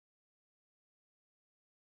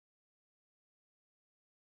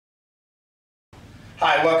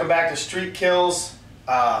Hi, welcome back to Street Kills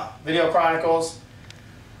Video Chronicles.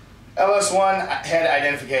 LS1 head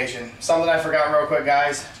identification. Something I forgot real quick,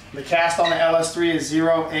 guys. The cast on the LS3 is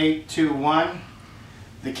 0821.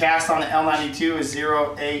 The cast on the L92 is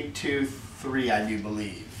 0823, I do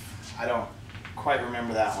believe. I don't quite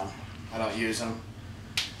remember that one. I don't use them.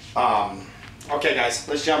 Okay, guys,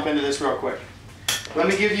 let's jump into this real quick. Let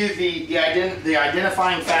me give you the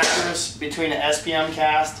identifying factors between an SPM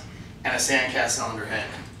cast and a sand cast cylinder head.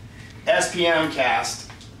 SPM cast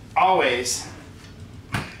always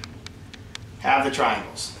have the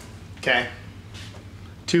triangles. Okay,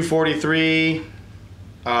 243,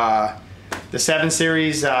 the 7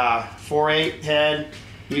 series 4.8 head,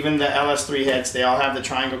 even the LS3 heads, they all have the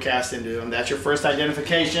triangle cast into them. That's your first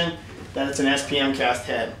identification that it's an SPM cast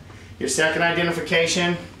head. Your second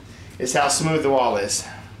identification is how smooth the wall is.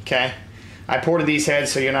 Okay, I ported these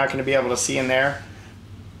heads so you're not going to be able to see in there,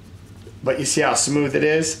 but you see how smooth it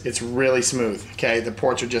is? It's really smooth. Okay, the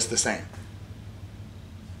ports are just the same.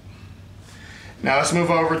 Now let's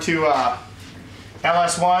move over to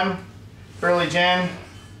LS1 early gen.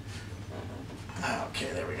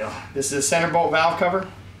 Okay, there we go. This is a center bolt valve cover.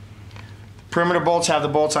 Perimeter bolts have the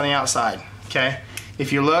bolts on the outside. Okay,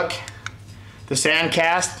 if you look, the sand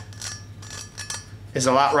cast is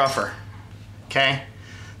a lot rougher. Okay,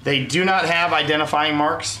 they do not have identifying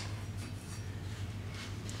marks.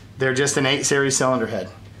 They're just an 8 series cylinder head,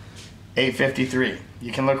 853.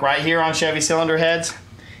 You can look right here on Chevy cylinder heads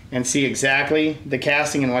and see exactly the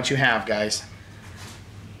casting and what you have, guys.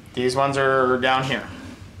 These ones are down here,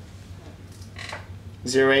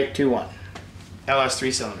 0821,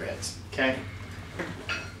 LS3 cylinder heads. Okay.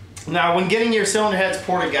 Now, when getting your cylinder heads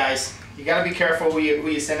ported, guys, you got to be careful who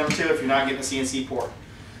you send them to if you're not getting a CNC port.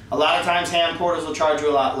 A lot of times hand porters will charge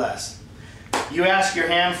you a lot less. You ask your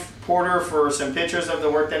hand porter for some pictures of the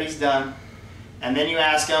work that he's done, and then you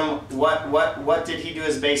ask him what did he do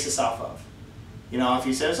his basis off of. You know, if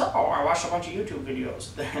he says, oh, I watched a bunch of YouTube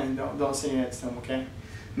videos, then don't send it to him, okay?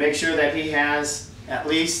 Make sure that he has at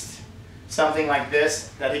least something like this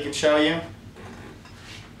that he can show you,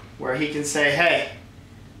 where he can say, hey,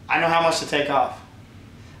 I know how much to take off.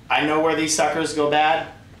 I know where these suckers go bad.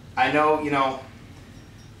 I know, you know,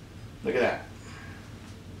 look at that.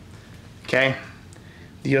 Okay?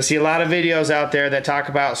 You'll see a lot of videos out there that talk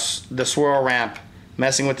about the swirl ramp,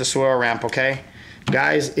 messing with the swirl ramp, okay?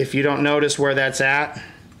 Guys, if you don't notice where that's at,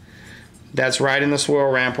 that's right in the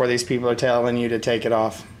swirl ramp where these people are telling you to take it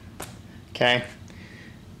off. Okay?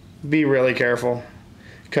 Be really careful.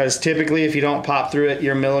 Because typically if you don't pop through it,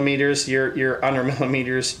 your millimeters, your under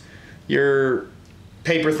millimeters, your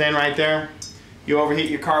paper thin right there, you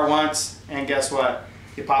overheat your car once, and guess what?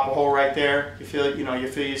 You pop a hole right there, you fill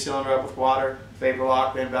your cylinder up with water, vapor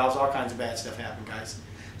lock, vent valves, all kinds of bad stuff happen, guys.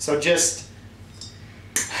 So just,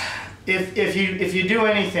 if you do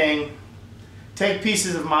anything, take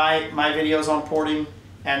pieces of my videos on porting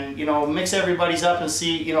and, you know, mix everybody's up and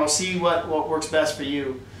see what works best for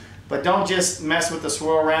you. But don't just mess with the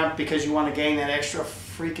swirl ramp because you want to gain that extra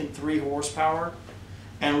freaking 3 horsepower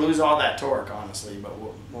and lose all that torque, honestly, but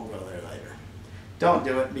we'll go there later. Don't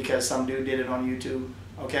do it because some dude did it on YouTube.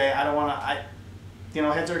 Okay, I don't want to, you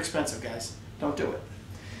know, heads are expensive, guys. Don't do it.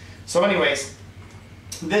 So anyways,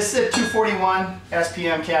 this is a 241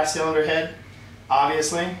 SPM cast cylinder head.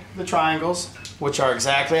 Obviously, the triangles, which are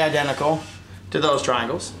exactly identical to those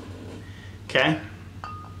triangles. Okay?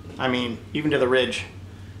 I mean, even to the ridge.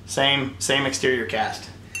 Same exterior cast.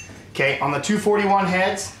 Okay, on the 241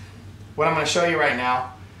 heads, what I'm going to show you right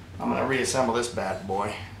now, I'm going to reassemble this bad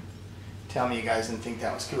boy. Tell me you guys didn't think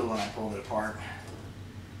that was cool when I pulled it apart.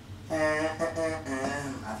 I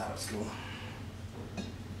thought it was cool.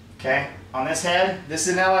 Okay, on this head, this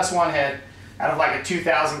is an LS1 head out of like a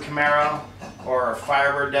 2000 Camaro or a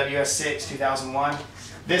Firebird WS6 2001.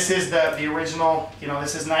 This is the original, you know,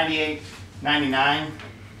 this is 98, 99.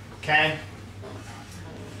 Okay.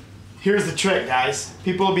 Here's the trick, guys.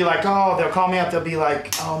 People will be like, oh, they'll call me up, they'll be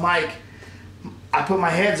like, oh, Mike, I put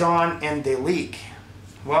my heads on and they leak.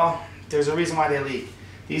 Well, there's a reason why they leak.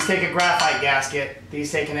 These take a graphite gasket, these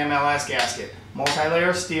take an MLS gasket.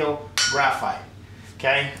 Multi-layer steel, graphite.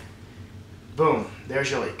 Okay? Boom,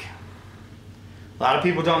 there's your leak. A lot of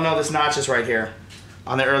people don't know this notch is right here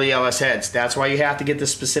on the early LS heads. That's why you have to get the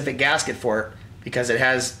specific gasket for it, because it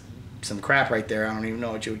has some crap right there, I don't even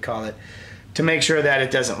know what you would call it, to make sure that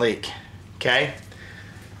it doesn't leak. Okay?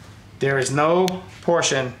 There is no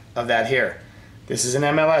portion of that here. This is an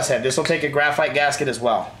MLS head. This will take a graphite gasket as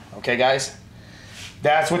well. Okay, guys?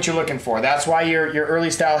 That's what you're looking for. That's why your early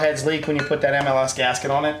style heads leak when you put that MLS gasket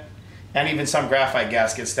on it, and even some graphite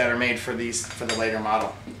gaskets that are made for the later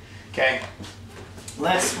model. Okay.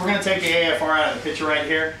 we're gonna take the AFR out of the picture right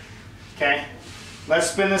here. Okay.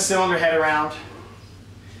 Let's spin the cylinder head around.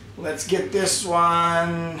 Let's get this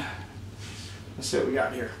one. Let's see what we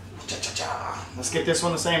got here. Cha-cha-cha. Let's get this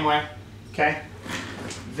one the same way. Okay.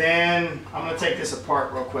 Then I'm gonna take this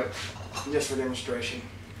apart real quick, just for demonstration.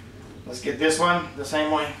 Let's get this one the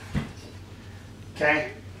same way.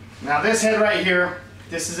 Okay. Now this head right here,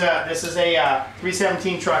 this is a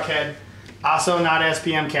 317 truck head, also not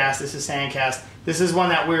SPM cast. This is sand cast. This is one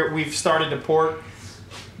that we've started to port,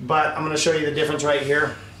 but I'm going to show you the difference right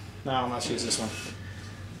here. No, let's use this one.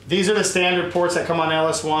 These are the standard ports that come on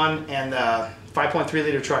LS1 and 5.3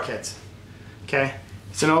 liter truck heads. Okay,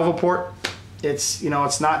 it's an oval port. It's, you know,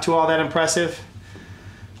 it's not too all that impressive,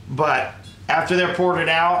 but after they're ported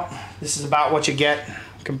out, this is about what you get,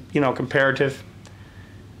 you know, comparative.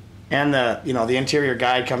 And the, you know, the interior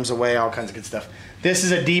guide comes away, all kinds of good stuff. This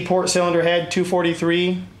is a D port cylinder head,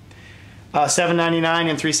 243, 799,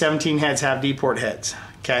 and 317 heads have D port heads.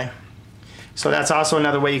 Okay, so that's also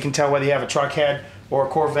another way you can tell whether you have a truck head or a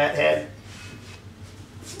Corvette head.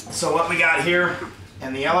 So what we got here,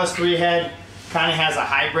 and the LS3 head kind of has a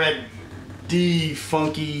hybrid D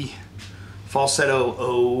funky falsetto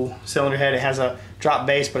O cylinder head. It has a drop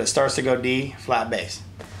bass, but it starts to go D flat bass.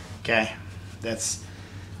 Okay, that's,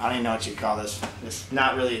 I don't even know what you call this. It's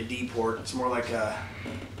not really a D port. It's more like a,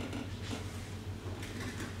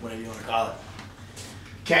 whatever you want to call it.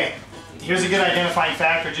 Okay, here's a good identifying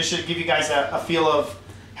factor, just to give you guys a feel of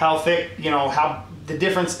how thick, you know, how the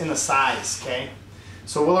difference in the size. Okay,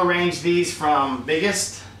 so we'll arrange these from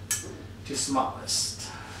biggest to smallest.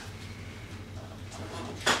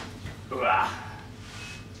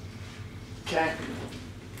 Okay,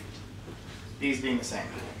 these being the same.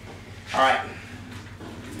 All right.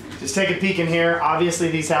 Just take a peek in here.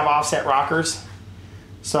 Obviously these have offset rockers.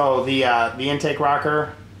 So the intake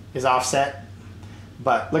rocker is offset.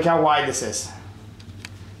 But look how wide this is.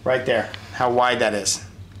 Right there. How wide that is.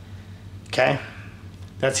 Okay?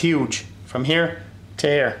 That's huge. From here to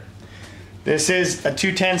here. This is a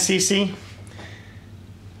 210 cc.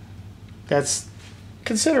 That's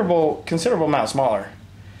considerable amount smaller.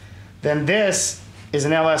 Then this is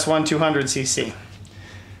an LS1 200 cc.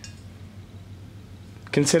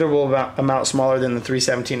 Considerable amount smaller than the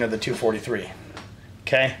 317 or the 243.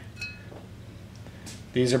 Okay?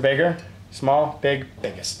 These are bigger, small, big,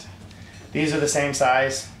 biggest. These are the same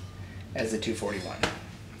size as the 241.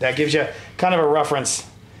 That gives you kind of a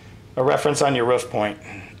reference on your roof point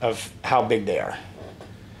of how big they are.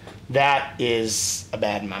 That is a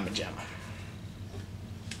bad mama jamma.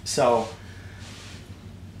 So,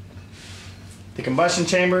 the combustion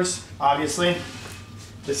chambers, obviously.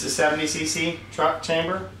 This is 70 cc truck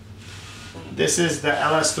chamber. This is the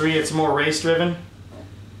LS3, it's more race driven.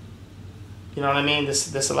 You know what I mean?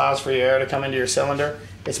 This allows for your air to come into your cylinder.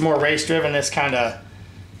 It's more race driven. This kind of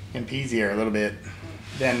impedes the air a little bit.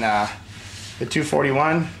 Then the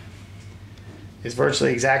 241 is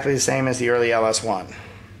virtually exactly the same as the early LS1.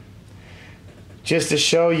 Just to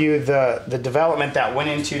show you the development that went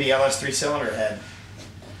into the LS3 cylinder head.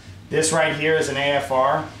 This right here is an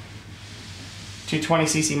AFR. 220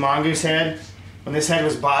 Cc Mongoose Head. When this head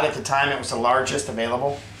was bought at the time, it was the largest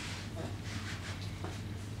available.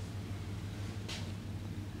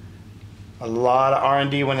 A lot of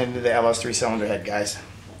R&D went into the LS3 cylinder head, guys.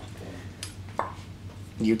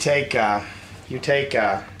 You take the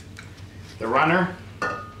runner.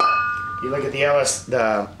 You look at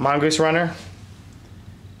the Mongoose runner.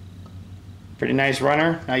 Pretty nice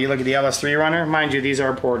runner. Now you look at the LS3 runner. Mind you, these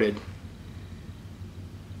are ported.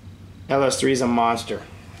 LS3 is a monster.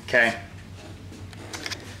 Okay.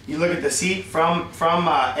 You look at the seat from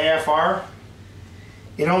AFR.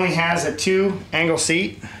 It only has a 2-angle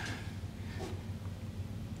seat.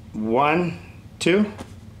 1, 2.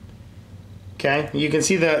 Okay. You can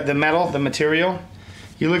see the metal, the material.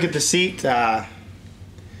 You look at the seat. Let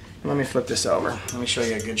me flip this over. Let me show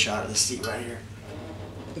you a good shot of the seat right here.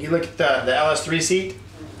 You look at the LS3 seat.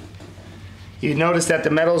 You notice that the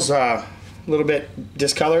metal's a little bit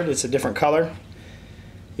discolored. It's a different color.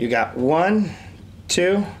 You got 1,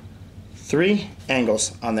 2, 3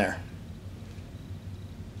 angles on there.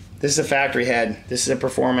 This is a factory head. This is a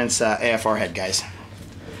performance AFR head, guys.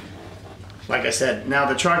 Like I said, now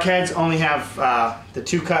the truck heads only have the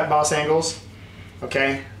 2 cut boss angles.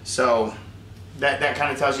 Okay, so that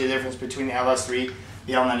kind of tells you the difference between the LS3,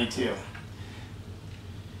 the L92.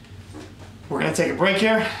 We're going to take a break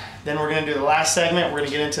here. Then we're going to do the last segment. We're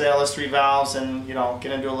going to get into the LS3 valves and, you know,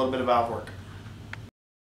 get into a little bit of valve work.